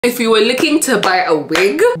If you were looking to buy a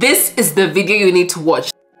wig, this is the video you need to watch.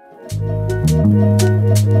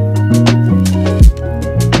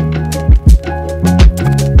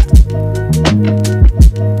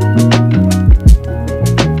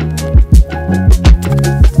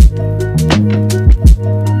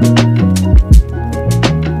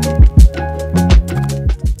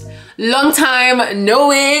 Long time no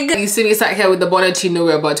wig. You see me sat here with the bonnet, you know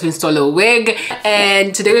we're about to install a wig,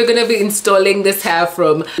 and today we're gonna be installing this hair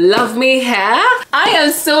from Luvme Hair. I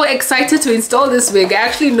am so excited to install this wig. I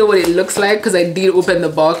actually know what it looks like because I did open the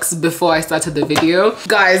box before I started the video.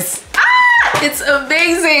 Guys, it's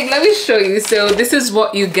amazing. Let me show you. So this is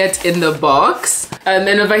what you get in the box. And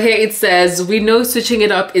then over here it says, we know switching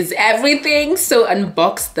it up is everything, so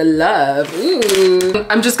unbox the love. Ooh.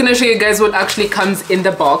 I'm just gonna show you guys what actually comes in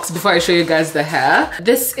the box before I show you guys the hair.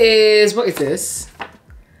 This is, what is this?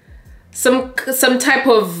 Some type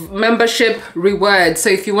of membership reward.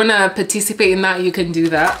 So if you wanna participate in that, you can do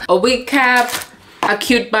that. A wig cap, a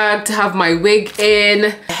cute bag to have my wig in,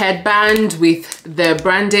 a headband with the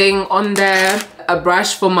branding on there, a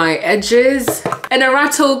brush for my edges, and a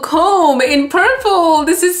rattle comb in purple.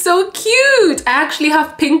 This is so cute. I actually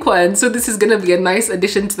have pink one, so this is gonna be a nice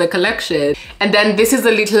addition to the collection. And then this is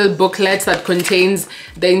a little booklet that contains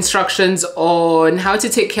the instructions on how to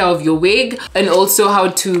take care of your wig and also how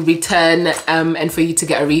to return and for you to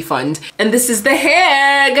get a refund. And this is the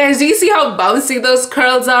hair. Guys, do you see how bouncy those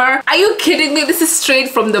curls are? Are you kidding me? This is straight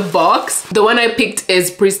from the box. The one I picked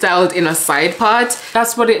is pre-styled in a side part.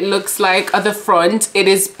 That's what it looks like at the front. It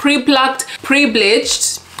is pre-plucked, pre-bleached.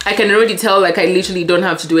 I can already tell, like, I literally don't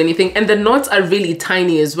have to do anything, and the knots are really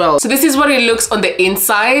tiny as well. So this is what it looks on the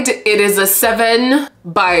inside. It is a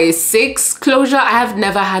 7x6 closure. I have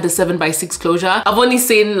never had a 7x6 closure. I've only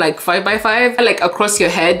seen like 5x5. Like across your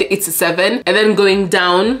head it's a 7, and then going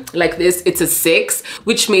down like this it's a 6,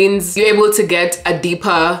 which means you're able to get a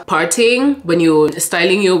deeper parting when you're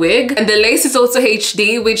styling your wig. And the lace is also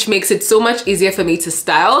HD, which makes it so much easier for me to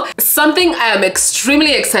style. Something I am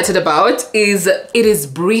extremely excited about is it is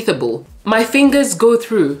breathable. My fingers go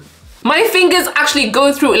through. My fingers actually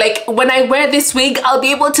go through. Like when I wear this wig, I'll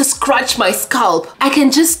be able to scratch my scalp. I can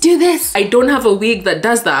just do this. I don't have a wig that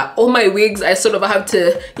does that. All my wigs, I sort of have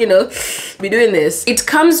to, you know, be doing this. It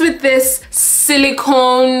comes with this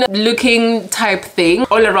silicone looking type thing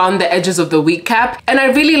all around the edges of the wig cap. And I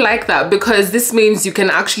really like that because this means you can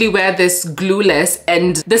actually wear this glueless,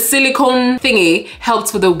 and the silicone thingy helps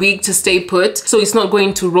for the wig to stay put. So it's not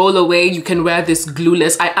going to roll away. You can wear this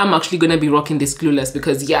glueless. I am actually gonna be rocking this glueless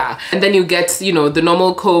because yeah. And then you get, you know, the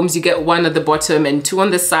normal combs. You get one at the bottom and two on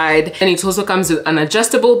the side. And it also comes with an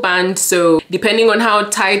adjustable band. So depending on how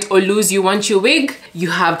tight or loose you want your wig,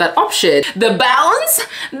 you have that option. The bounce,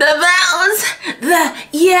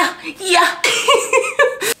 yeah.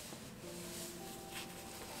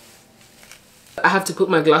 I have to put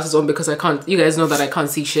my glasses on because I can't, you guys know that I can't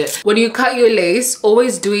see shit. When you cut your lace,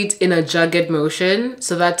 always do it in a jagged motion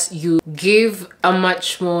so that you give a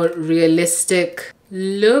much more realistic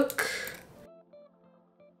look.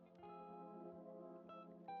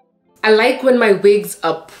 I like when my wigs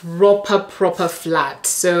are proper flat.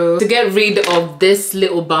 So to get rid of this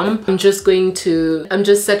little bump, I'm just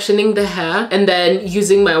sectioning the hair and then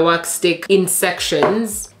using my wax stick in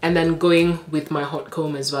sections and then going with my hot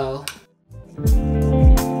comb as well.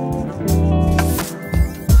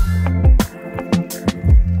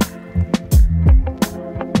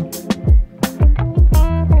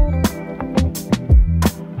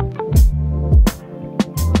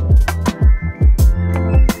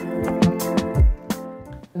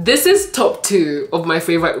 This is top 2 of my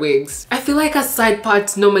favorite wigs. I feel like a side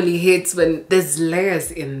part normally hits when there's layers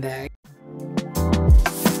in there.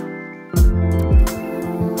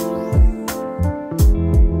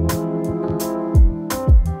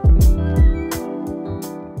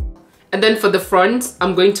 And then for the front,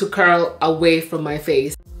 I'm going to curl away from my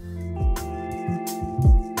face.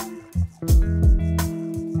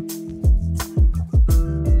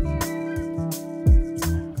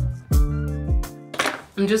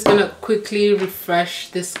 I'm just gonna quickly refresh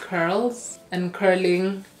these curls and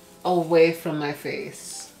curling away from my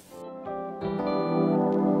face.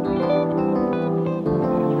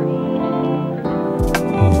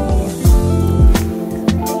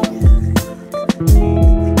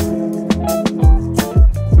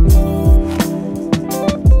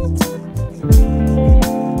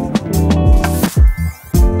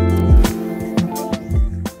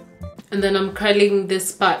 And then I'm curling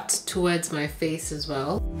this part towards my face as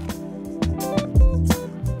well.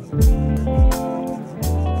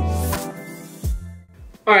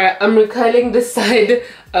 All right, I'm recurling this side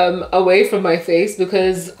away from my face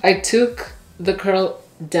because I took the curl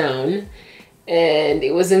down and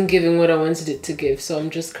it wasn't giving what I wanted it to give, so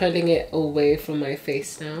I'm just curling it away from my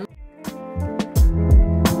face now.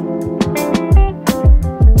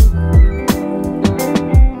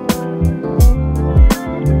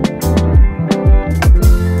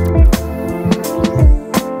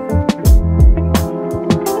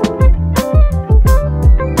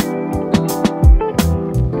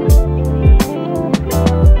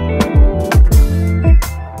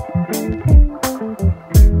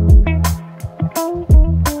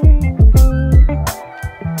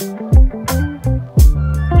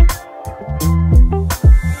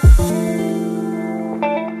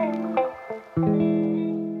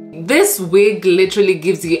 This wig literally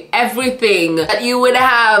gives you everything that you would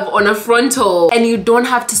have on a frontal, and you don't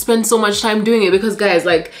have to spend so much time doing it, because guys,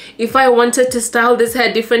 like, if I wanted to style this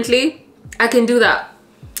hair differently, I can do that.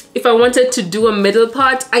 If I wanted to do a middle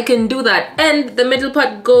part, I can do that. And the middle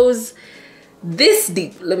part goes this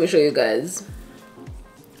deep. Let me show you guys.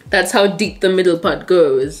 That's how deep the middle part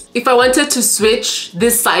goes. If I wanted to switch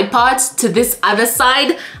this side part to this other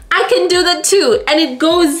side, I can do that too. And it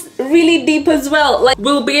goes really deep as well. Like,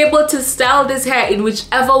 we'll be able to style this hair in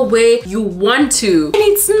whichever way you want to. And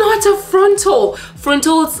it's not a frontal.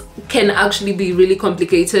 Frontals can actually be really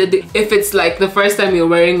complicated if it's like the first time you're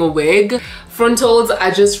wearing a wig. Frontals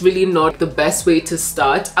are just really not the best way to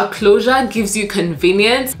start. A closure gives you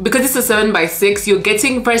convenience. Because it's a 7x6, you're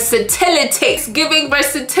getting versatility. It's giving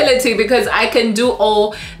versatility because I can do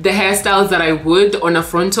all the hairstyles that I would on a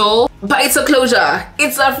frontal. But it's a closure.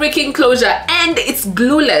 It's a freaking closure, and it's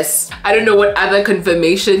glueless. I don't know what other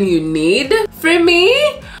confirmation you need from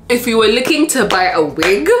me. If you were looking to buy a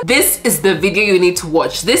wig, this is the video you need to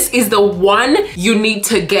watch. This is the one you need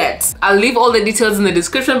to get. I'll leave all the details in the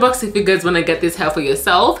description box if you guys want to get this hair for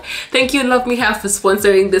yourself. Thank you, Luvme Hair, for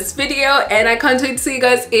sponsoring this video, and I can't wait to see you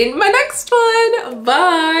guys in my next one.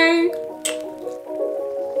 Bye.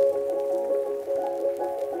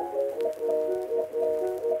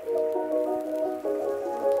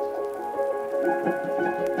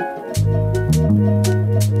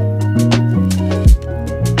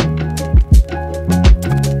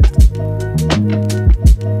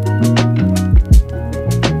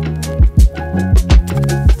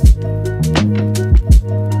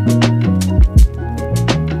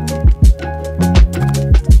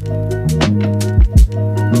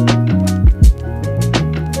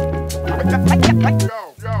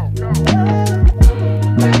 Go, go, go.